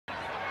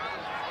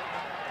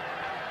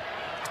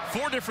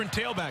4 different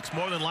tailbacks.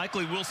 More than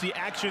likely, we'll see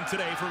action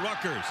today for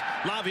Rutgers.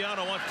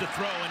 Laviano wants to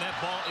throw, and that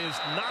ball is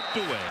knocked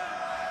away.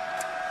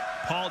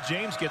 Paul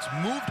James gets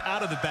moved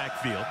out of the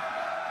backfield.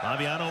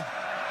 Laviano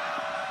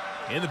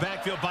in the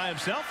backfield by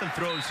himself and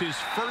throws his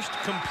first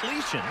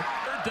completion.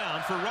 3rd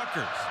down for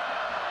Rutgers.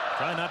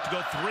 Trying not to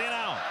go 3 and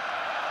out.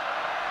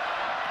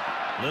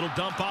 Little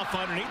dump off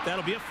underneath.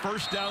 That'll be a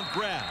 1st down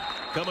grab.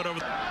 Coming over.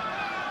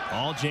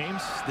 Paul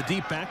James, the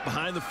deep back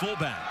behind the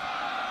fullback.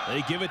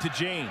 They give it to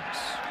James.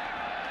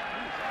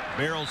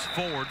 Barrels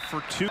forward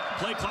for 2.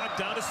 Play clock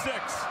down to 6.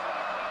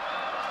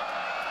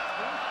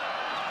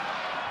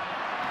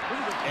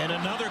 And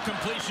another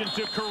completion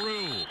to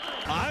Carew.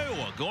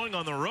 Iowa going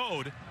on the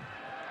road.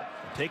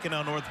 Taking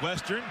on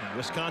Northwestern. And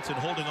Wisconsin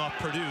holding off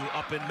Purdue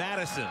up in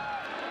Madison.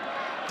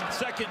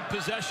 2nd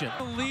possession.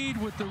 Lead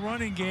with the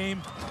running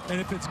game,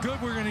 and if it's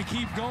good, we're going to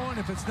keep going.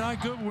 If it's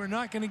not good, we're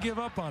not going to give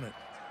up on it.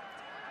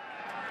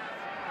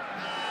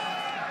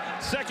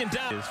 2nd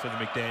down is for the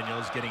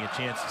McDaniels, getting a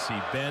chance to see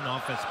Ben,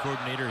 offensive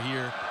coordinator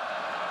here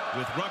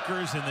with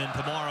Rutgers, and then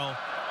tomorrow,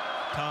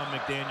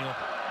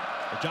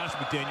 Josh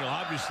McDaniel,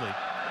 obviously,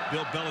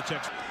 Bill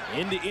Belichick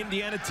into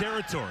Indiana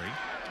territory.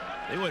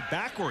 They went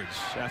backwards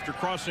after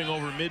crossing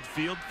over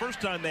midfield.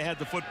 First time they had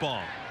the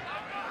football.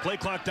 Play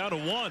clock down to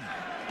 1.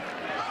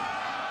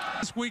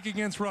 This week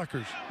against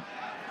Rutgers.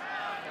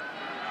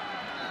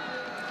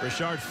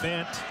 Richard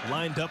Fant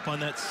lined up on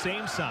that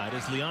same side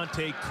as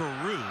Leonte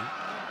Carew.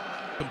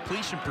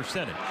 Completion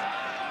percentage.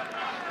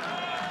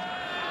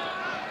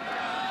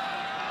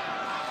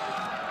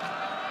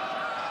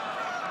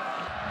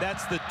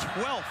 That's the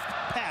 12th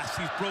pass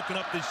he's broken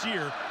up this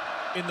year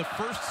in the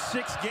first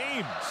 6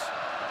 games.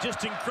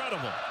 Just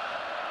incredible.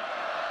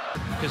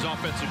 His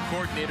offensive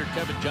coordinator,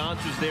 Kevin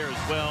Johns, was there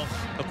as well.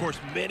 Of course,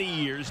 many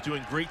years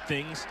doing great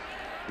things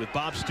with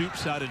Bob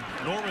Stoops out in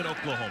Norman,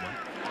 Oklahoma.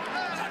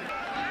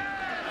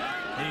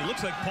 And he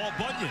looks like Paul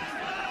Bunyan.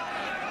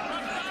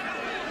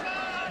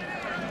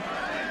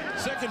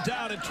 2nd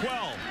down and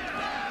 12.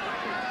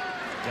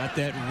 Got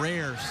that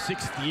rare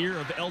 6th year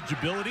of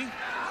eligibility.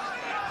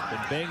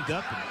 Been banged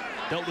up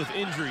and dealt with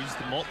injuries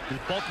the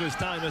bulk of his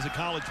time as a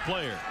college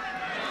player.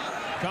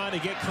 Trying to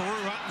get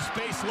Carew out in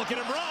space. Look at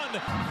him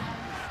run.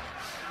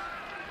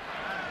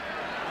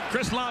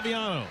 Chris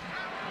Laviano,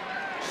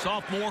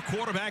 sophomore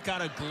quarterback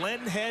out of Glen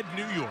Head,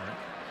 New York.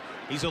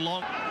 He's a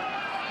long.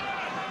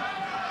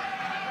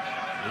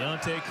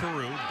 Leonte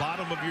Carew,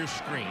 bottom of your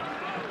screen.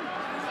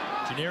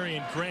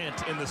 Janarian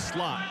Grant in the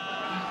slot.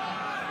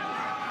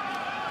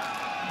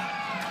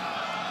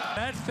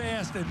 That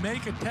fast and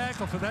make a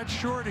tackle for that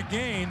short a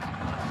gain.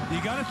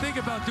 You got to think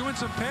about doing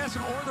some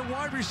passing, or the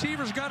wide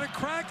receiver's got a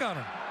crack on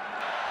him.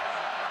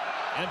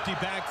 Empty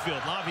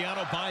backfield.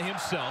 Laviano by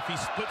himself. He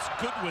splits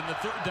Goodwin, the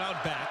 3rd down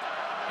back.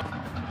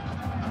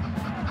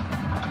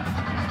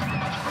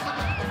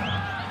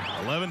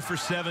 11 for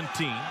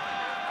 17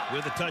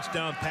 with a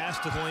touchdown pass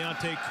to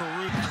Leonte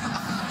Carew.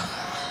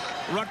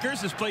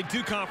 Rutgers has played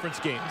 2 conference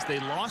games. They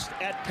lost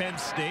at Penn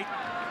State.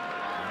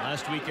 And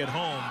last week at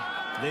home,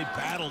 they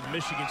battled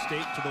Michigan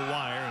State to the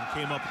wire and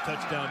came up a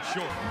touchdown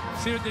short.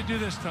 See what they do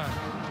this time.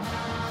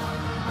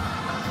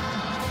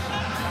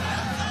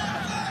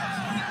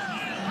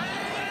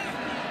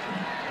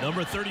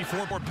 Number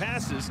 34 more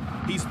passes.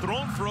 He's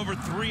thrown for over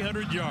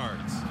 300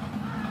 yards.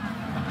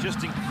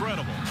 Just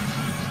incredible.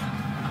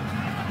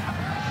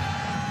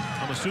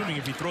 I'm assuming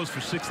if he throws for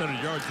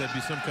 600 yards, that'd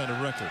be some kind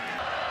of record.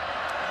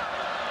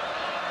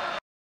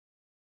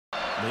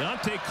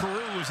 Leonte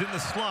Carew is in the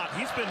slot.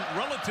 He's been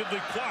relatively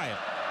quiet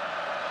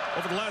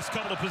over the last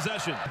couple of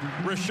possessions.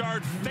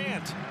 Richard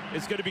Fant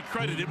is going to be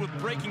credited with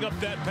breaking up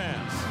that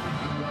pass.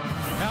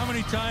 How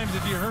many times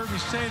have you heard me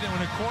say that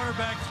when a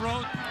quarterback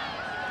throws?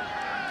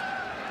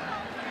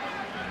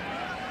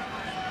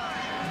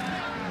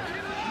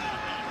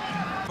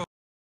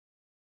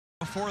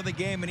 Before the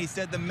game, and he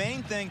said the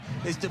main thing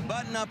is to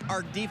button up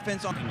our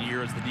defense on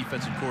year as the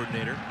defensive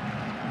coordinator.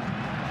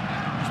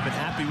 He's been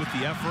happy with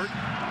the effort,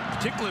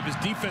 particularly of his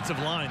defensive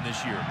line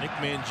this year. Nick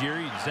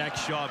Mangieri, Zach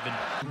Shaw have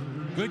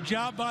been. Good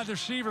job by the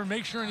receiver,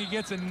 make sure he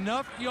gets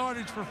enough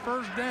yardage for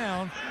 1st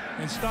down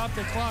and stop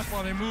the clock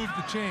while they move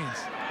the chains.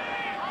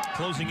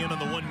 Closing in on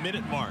the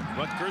 1-minute mark.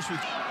 Rutgers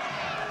with.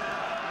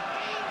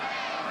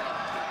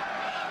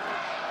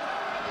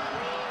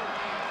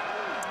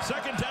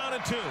 Second down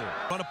and 2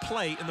 on a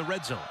play in the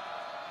red zone.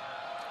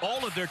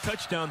 All of their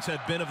touchdowns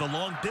have been of the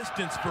long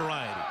distance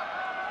variety.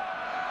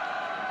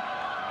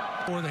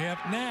 Or the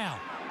half. Now,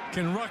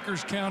 can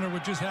Rutgers counter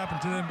what just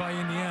happened to them by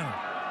Indiana?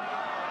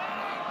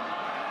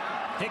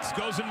 Hicks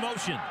goes in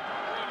motion.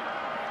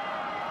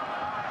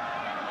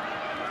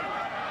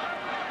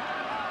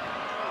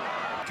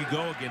 Could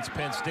go against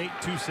Penn State.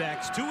 2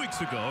 sacks 2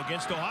 weeks ago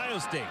against Ohio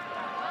State.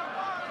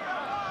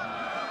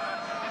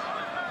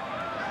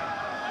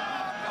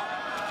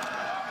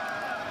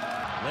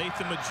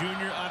 Latham, a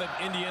junior out of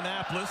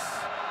Indianapolis.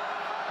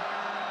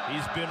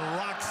 He's been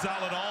rock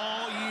solid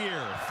all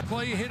year.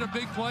 Play, you hit a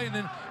big play, and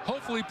then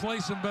hopefully play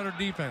some better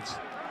defense.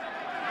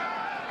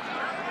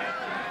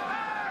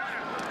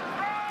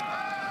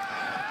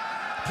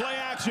 Play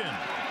action.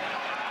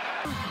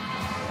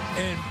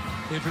 And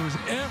if it was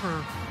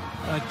ever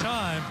a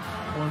time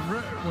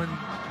when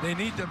they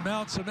need to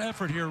mount some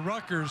effort here,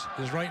 Rutgers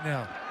is right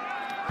now.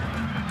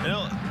 You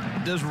know,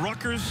 does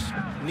Rutgers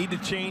need to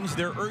change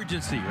their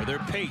urgency or their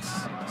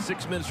pace?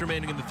 6 minutes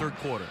remaining in the third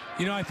quarter.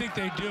 You know, I think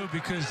they do,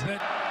 because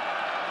that...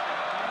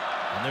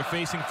 And they're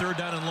facing third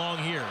down and long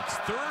here. It's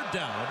third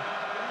down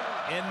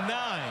and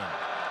 9.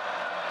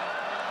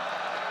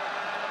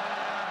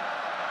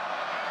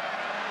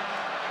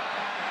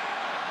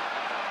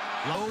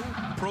 No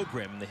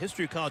program in the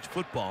history of college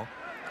football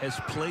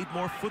has played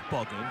more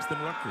football games than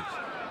Rutgers.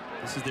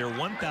 This is their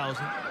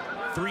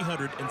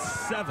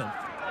 1,307th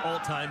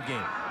all-time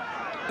game.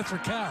 That's for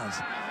cows.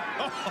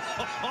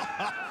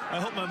 I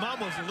hope my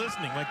mom wasn't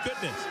listening. My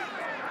goodness.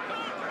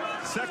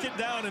 Second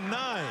down and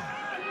 9.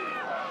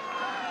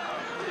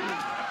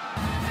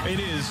 It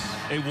is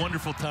a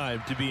wonderful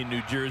time to be in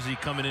New Jersey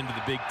coming into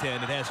the Big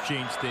Ten. It has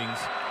changed things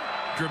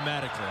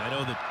dramatically. I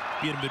know that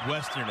being a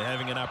Midwesterner and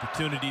having an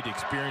opportunity to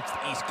experience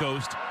the East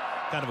Coast,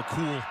 kind of a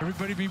cool.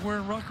 Everybody be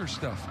wearing Rutgers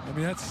stuff. I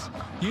mean, that's,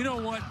 you know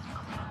what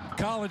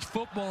college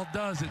football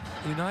does. It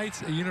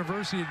unites a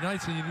university, it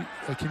unites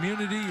a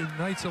community, it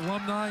unites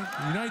alumni, it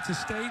unites a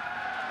state.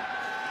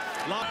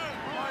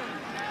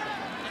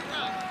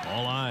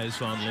 All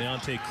eyes on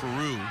Leonte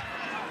Carew.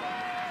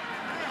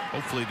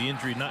 Hopefully the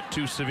injury not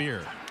too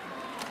severe.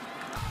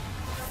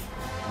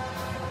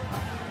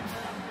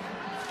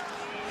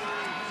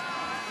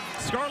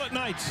 Scarlet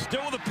Knights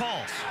still with a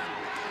pulse.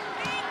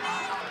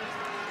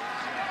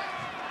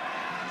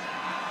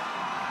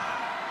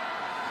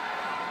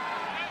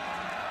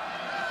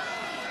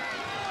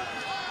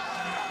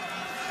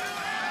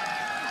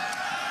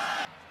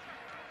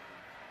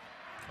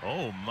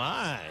 Oh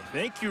my,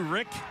 thank you,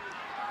 Rick.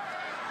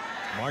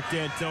 Mark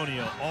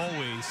D'Antonio,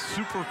 always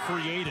super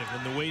creative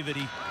in the way that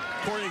he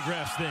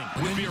choreographs things.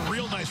 Would be a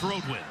real nice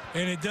road win.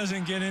 And it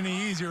doesn't get any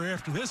easier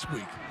after this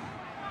week.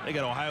 They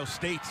got Ohio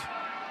State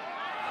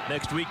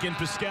next week in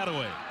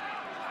Piscataway.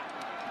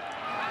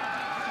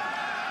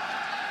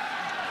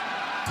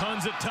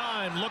 Tons of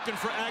time looking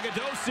for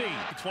Agadosi.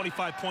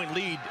 25-point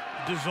lead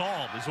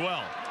dissolved as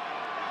well.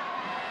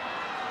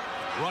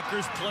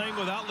 Rutgers playing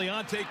without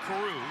Leonte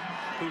Carew,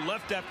 who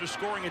left after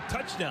scoring a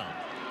touchdown.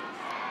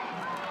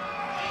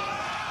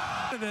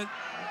 That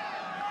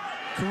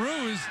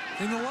Carew is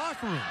in the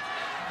locker room.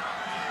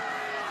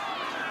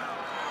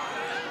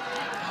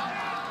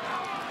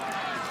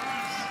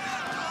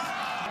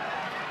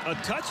 A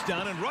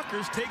touchdown, and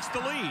Rutgers takes the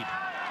lead.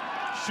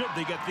 Should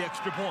they get the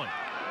extra point?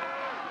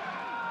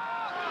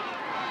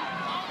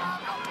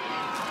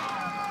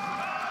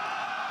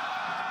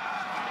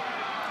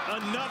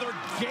 Another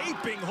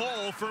gaping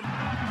hole for...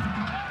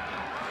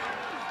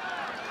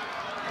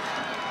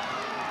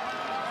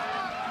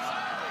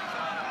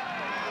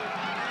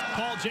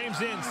 Paul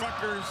James in.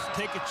 Rutgers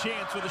take a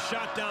chance with a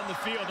shot down the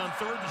field on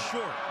 3rd and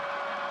short.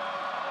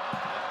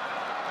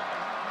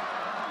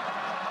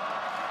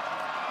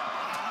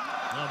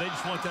 No, they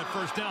just want that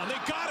first down. They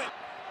got it.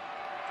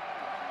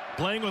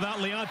 Playing without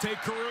Leonte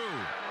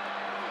Carew.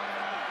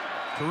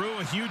 Carew,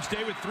 a huge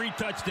day with 3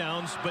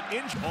 touchdowns, but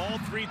in all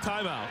 3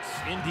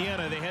 timeouts.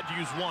 Indiana, they had to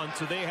use 1,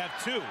 so they have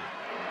 2.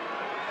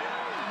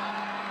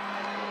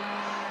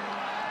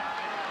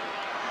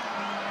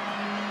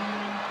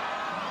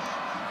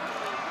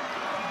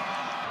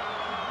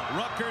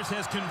 Rutgers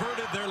has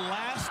converted their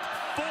last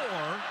 4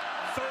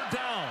 third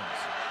downs.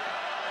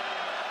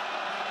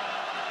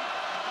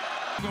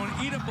 Going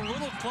to eat up a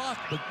little clock,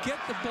 but get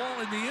the ball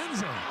in the end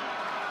zone.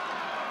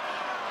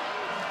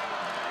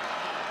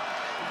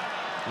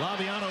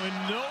 Laviano in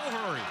no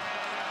hurry.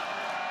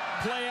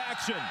 Play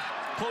action.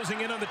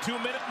 Closing in on the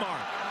 2-minute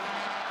mark.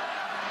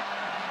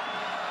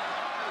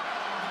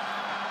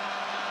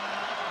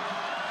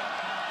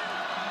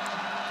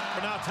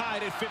 We're now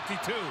tied at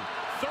 52.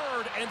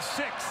 3rd and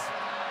 6.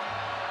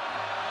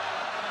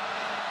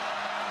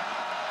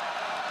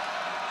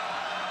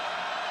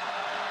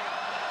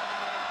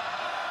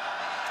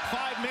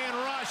 Five-man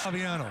rush.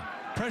 Laviano,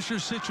 pressure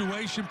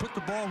situation, put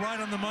the ball right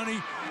on the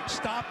money,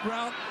 stop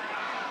route.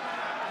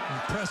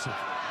 Impressive.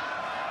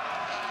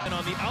 And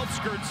on the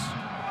outskirts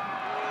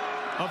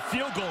of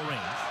field goal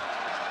range.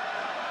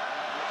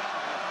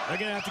 They're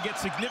going to have to get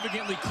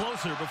significantly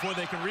closer before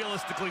they can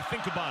realistically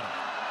think about it.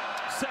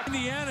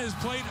 Indiana has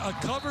played a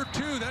cover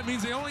 2. That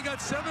means they only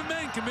got 7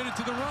 men committed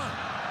to the run.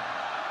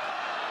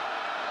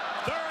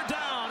 3rd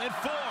down and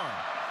 4.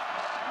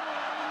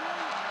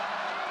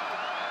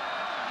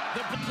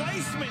 The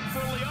placement for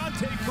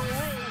Leonte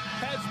Carew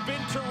has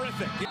been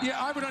terrific. Yeah,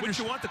 I would understand. Would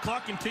you want the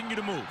clock continue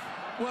to move?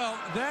 Well,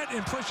 that,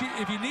 and plus,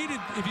 if you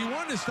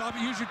wanted to stop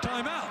it, use your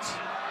timeouts.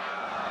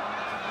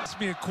 Ask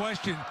me a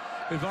question.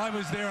 If I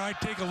was there, I'd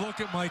take a look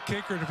at my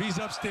kicker, and if he's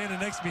up standing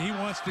next to me, he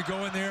wants to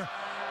go in there,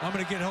 I'm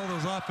going to get hold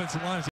of those offensive lines.